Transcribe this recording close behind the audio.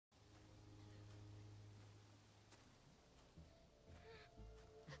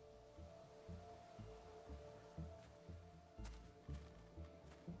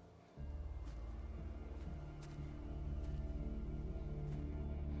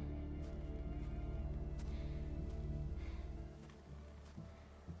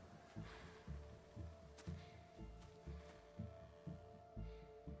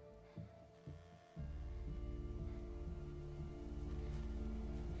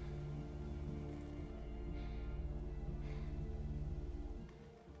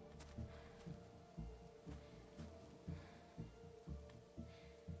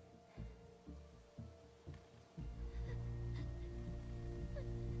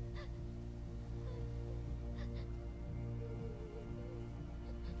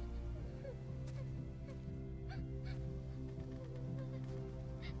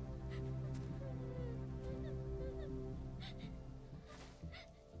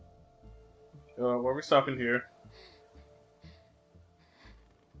Where we stopping here?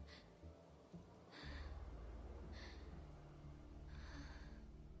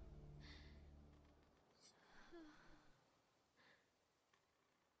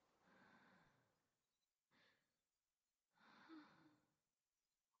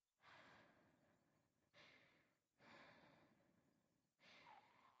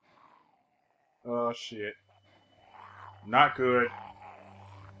 Oh shit. Not good.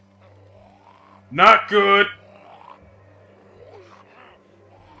 Not good!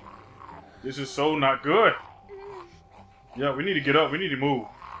 This is so not good. Yeah, we need to get up. We need to move.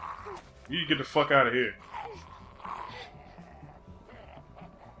 We need to get the fuck out of here.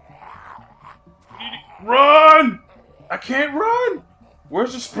 Run! I can't run!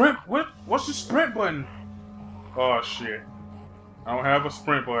 Where's the sprint? What's the sprint button? Oh shit. I don't have a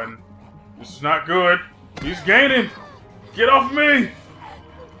sprint button. This is not good. He's gaining! Get off me!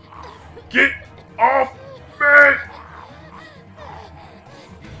 Get off me!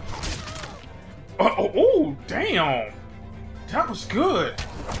 Oh, damn! That was good.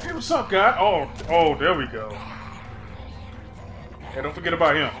 Hey, what's up, guy? Oh, there we go. Hey, don't forget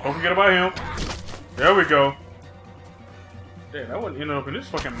about him. Don't forget about him. There we go. Damn, that wasn't ending up in this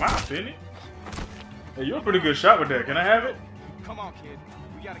fucking mouth, didn't it? Hey, you're a pretty good shot with that. Can I have it? Come on, kid.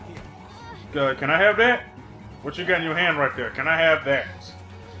 We gotta kill. Can I have that? What you got in your hand right there? Can I have that?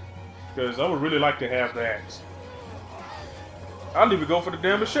 Because I would really like to have that. I'll even go for the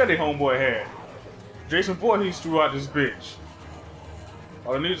damn machete homeboy had. Jason Voorhees threw out this bitch.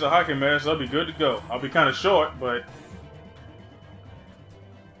 All it needs is a hockey mask. I'll be good to go. I'll be kind of short, but...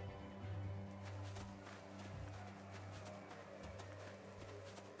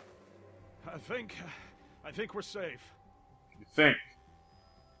 I think we're safe. You think?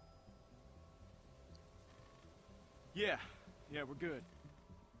 Yeah, we're good.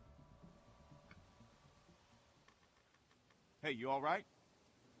 Hey, you all right?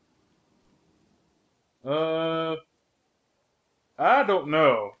 I don't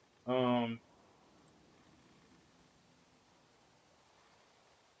know.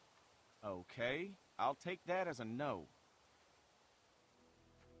 Okay, I'll take that as a no.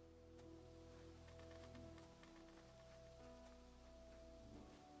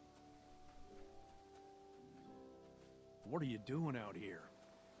 What are you doing out here?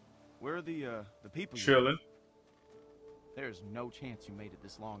 Where are the people? Chilling. There's no chance you made it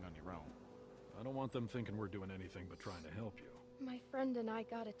this long on your own. I don't want them thinking we're doing anything but trying to help you. My friend and I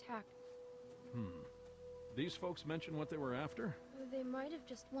got attacked. These folks mention what they were after? They might have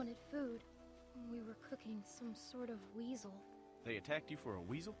just wanted food. We were cooking some sort of weasel. They attacked you for a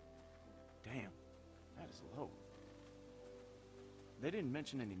weasel? Damn, that is low. They didn't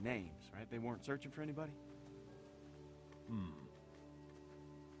mention any names, right? They weren't searching for anybody?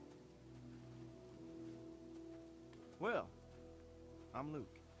 Well, I'm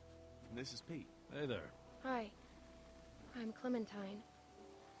Luke, and this is Pete. Hey there. Hi, I'm Clementine.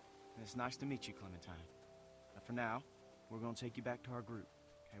 It's nice to meet you, Clementine. For now, we're gonna take you back to our group.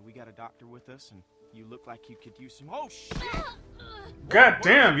 Okay, we got a doctor with us, and you look like you could use some... Oh, shit! God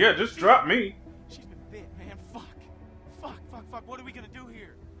damn, yeah, just drop me. She's been bit, man. Fuck. What are we gonna do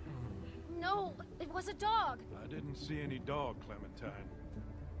here? No, it was a dog. I didn't see any dog, Clementine.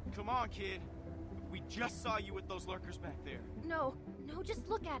 Come on, kid. We just saw you with those lurkers back there. No, just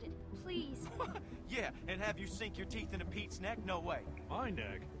look at it, please. Yeah, and have you sink your teeth into Pete's neck? No way. My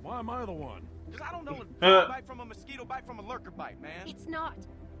neck? Why am I the one? Because I don't know a bite from a mosquito bite from a lurker bite, man. It's not.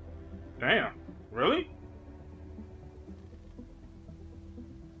 Damn. Really?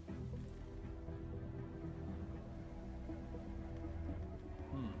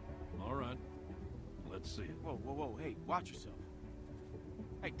 All right. Let's see it. Whoa, hey, watch yourself.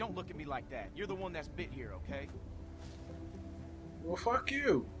 Hey, don't look at me like that. You're the one that's bit here, okay? Well, fuck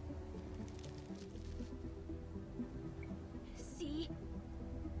you. See?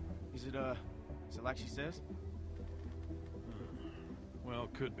 Is it like she says? Well,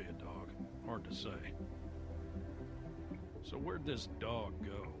 could be a dog. Hard to say. So where'd this dog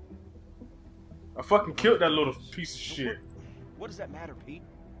go? I fucking killed that little piece of shit. What does that matter, Pete?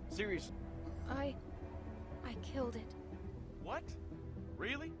 Seriously. I killed it. What?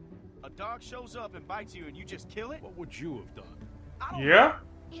 Really? A dog shows up and bites you and you just kill it? What would you have done? I don't Yeah?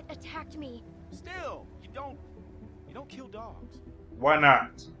 It attacked me. Still, you don't kill dogs. Why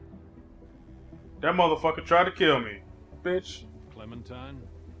not? That motherfucker tried to kill me. Bitch. Clementine,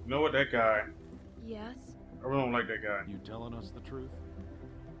 You know what, that guy. Yes? I really don't like that guy. you telling us the truth?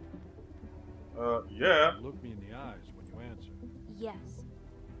 Yeah. Look me in the eyes when you answer. Yes.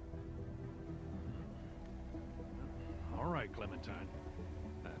 All right, Clementine.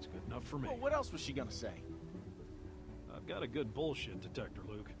 That's good enough enough for me. Well, what else was she gonna say? I've got a good bullshit detector,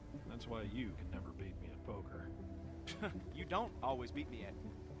 Luke. That's why you can never beat me at poker. You don't always beat me at.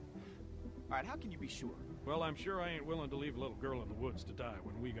 Alright, how can you be sure? Well, I'm sure I ain't willing to leave a little girl in the woods to die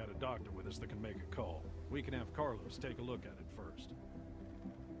when we got a doctor with us that can make a call. We can have Carlos take a look at it first.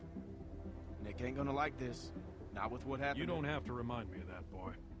 Nick ain't gonna like this. Not with what happened. You don't have to remind me of that,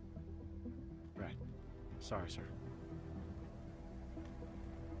 boy. Right. Sorry, sir.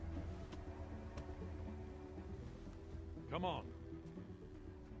 Come on.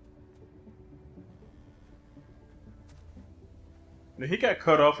 Now, he got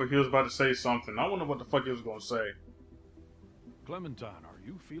cut off, and he was about to say something. I wonder what the fuck he was gonna say. Clementine, are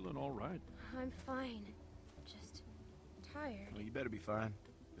you feeling all right? I'm fine. Just tired. Well, you better be fine.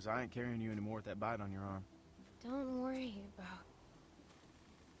 Because I ain't carrying you anymore with that bite on your arm. Don't worry about.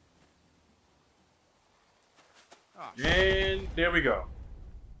 Oh, And there we go.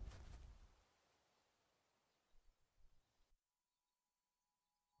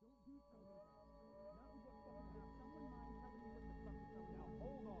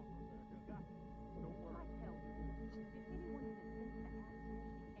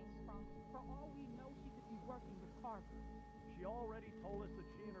 She already told us that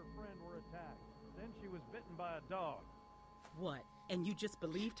she and her friend were attacked. Then she was bitten by a dog. What? And you just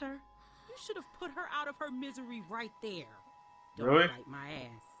believed her? You should have put her out of her misery right there. Don't Really? bite my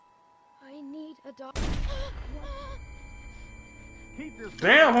ass. I need a dog. Keep your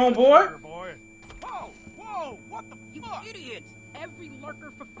Damn, homeboy. boy. Whoa! Whoa! What the You fuck? idiot! Every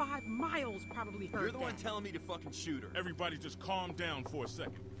lurker for 5 miles probably heard You're the that. one telling me to fucking shoot her. Everybody just calm down for a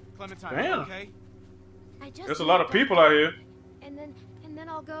second. Clementine, Damn. you okay? I just There's a need lot of dog- people out here. And then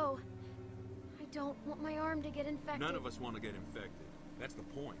I'll go. I don't want my arm to get infected. None of us want to get infected. That's the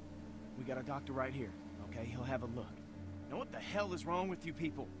point. We got a doctor right here, okay? He'll have a look. Now what the hell is wrong with you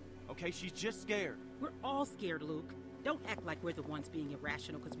people? Okay, she's just scared. We're all scared, Luke. Don't act like we're the ones being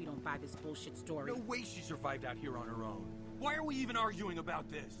irrational because we don't buy this bullshit story. No way she survived out here on her own. Why are we even arguing about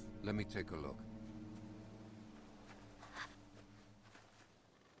this? Let me take a look.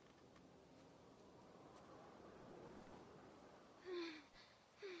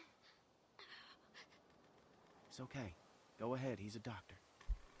 It's okay. Go ahead, he's a doctor.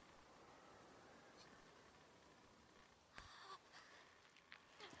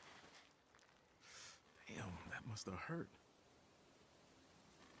 Damn, that must have hurt.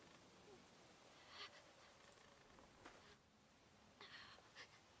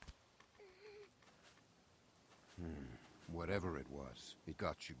 Whatever it was, it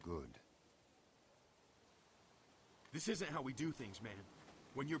got you good. This isn't how we do things, man.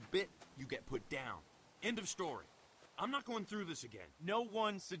 When you're bit, you get put down. End of story. I'm not going through this again. No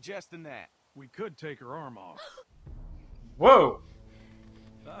one's suggesting that. We could take her arm off. Whoa.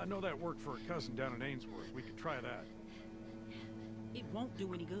 I know that worked for a cousin down in Ainsworth. We could try that. It won't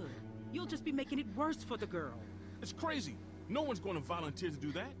do any good. You'll just be making it worse for the girl. It's crazy. No one's going to volunteer to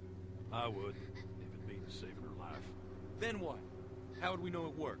do that. I would, if it means saving her life. Then what? How would we know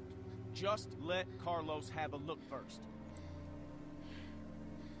it worked? Just let Carlos have a look first.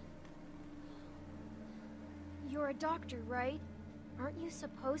 You're a doctor, right? Aren't you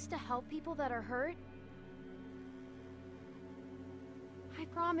supposed to help people that are hurt? I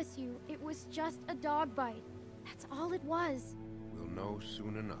promise you, it was just a dog bite. That's all it was. We'll know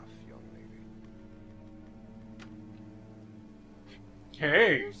soon enough, young lady.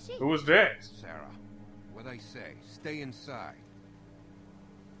 Hey, Who's she? who was that? Sarah, what I say, stay inside.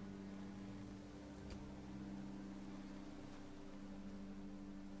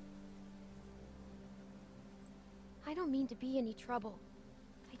 I don't mean to be any trouble.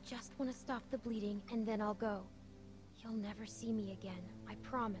 I just want to stop the bleeding, and then I'll go. You'll never see me again, I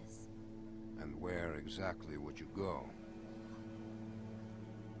promise. And where exactly would you go?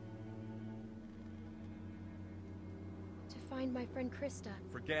 To find my friend Krista.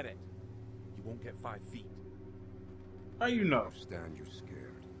 Forget it. You won't get 5 feet. How you know? I understand you're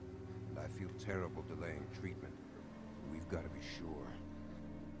scared. And I feel terrible delaying treatment. We've got to be sure.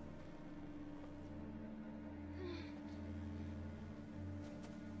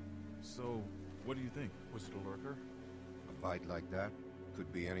 So, what do you think? Was it a lurker? A bite like that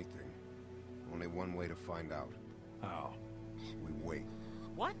could be anything. Only one way to find out. How? We wait.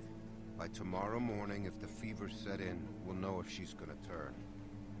 What? By tomorrow morning, if the fever set in, we'll know if she's gonna turn.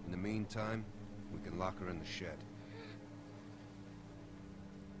 In the meantime, we can lock her in the shed.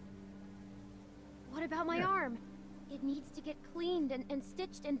 What about my arm? It needs to get cleaned and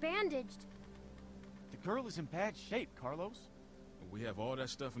stitched and bandaged. The girl is in bad shape, Carlos. We have all that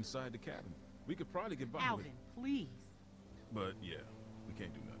stuff inside the cabin. We could probably get by with Alvin, it. please. But yeah, we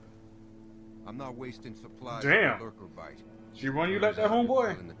can't do nothing. I'm not wasting supplies Damn. on a lurker bite. She run you like that,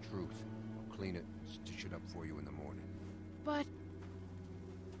 homeboy? Telling the truth. I'll clean it, stitch it up for you in the morning. But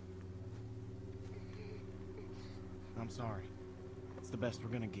I'm sorry. It's the best we're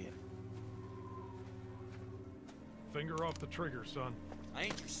gonna get. Finger off the trigger, son. I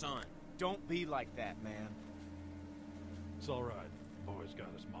ain't your son. Don't be like that, man. It's all right. Boy's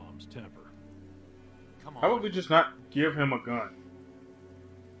got his mom's temper. Come on. How about we just not give him a gun?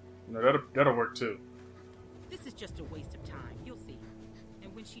 No, that'll work too. This is just a waste of time. You'll see.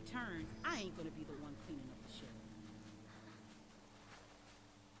 And when she turns, I ain't gonna be the one cleaning up the shit.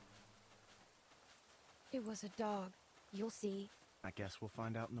 it was a dog. You'll see. I guess we'll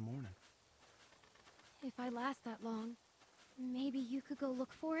find out in the morning. If I last that long, maybe you could go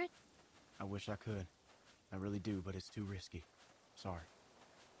look for it? I wish I could. I really do, but it's too risky. Sorry.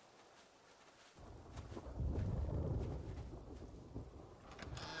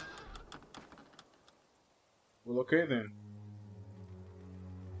 Well, okay then.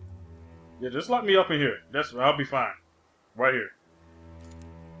 Yeah, just lock me up in here. I'll be fine. Right here.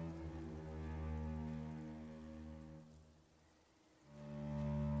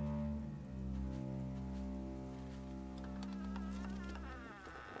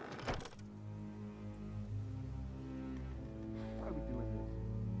 Why are we doing this?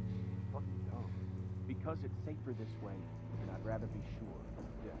 Fucking dumb. Because it's safer this way, and I'd rather be sure.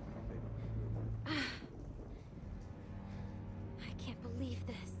 Yes, safer. I can't believe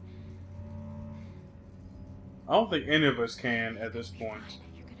this. I don't think any of us can at this point.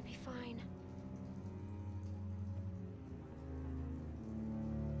 You're gonna be fine.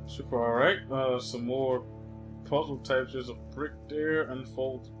 Super alright. Some more puzzle types. There's a brick there.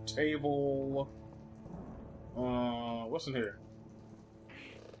 Unfold table. What's in here?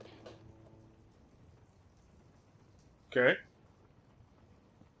 Okay.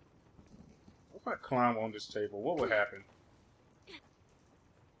 What if I climb on this table? What would happen?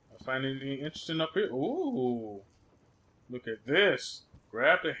 I find anything interesting up here? Ooh. Look at this.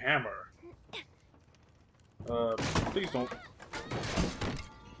 Grab the hammer. Please don't.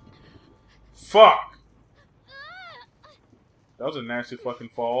 Fuck! That was a nasty fucking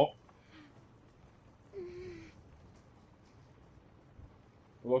fall.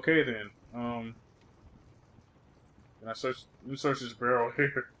 Well, okay then. Can I search? Let me search this barrel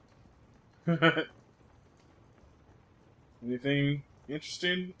here. Anything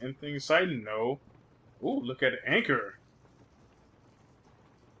interesting? Anything exciting? No. Ooh, look at the anchor.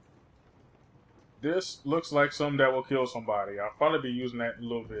 This looks like something that will kill somebody. I'll probably be using that in a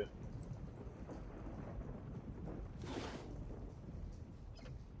little bit.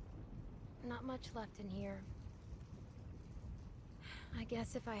 Not much left in here. I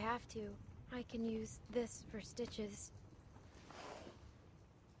guess if I have to, I can use this for stitches.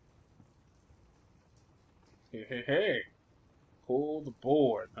 Hey, hey. Pull the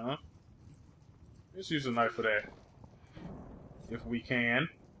board, huh? Let's use a knife for that. If we can.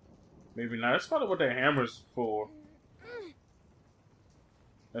 Maybe not. That's probably what that hammer's for.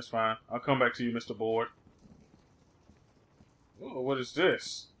 That's fine. I'll come back to you, Mr. Board. Oh, what is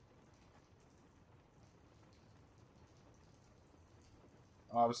this?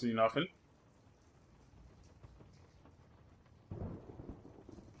 Obviously nothing.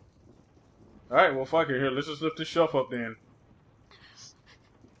 Alright, well fuck it. Here, let's just lift this shelf up then.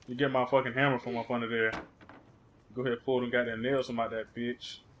 You get my fucking hammer from up under there. Go ahead and pull them goddamn nails from out that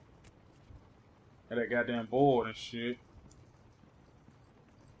bitch. And that goddamn board and shit.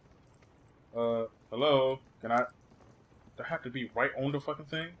 Hello? Can I... Do I have to be right on the fucking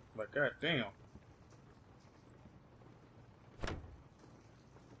thing? Like, goddamn.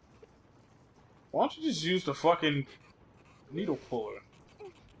 Why don't you just use the fucking needle puller?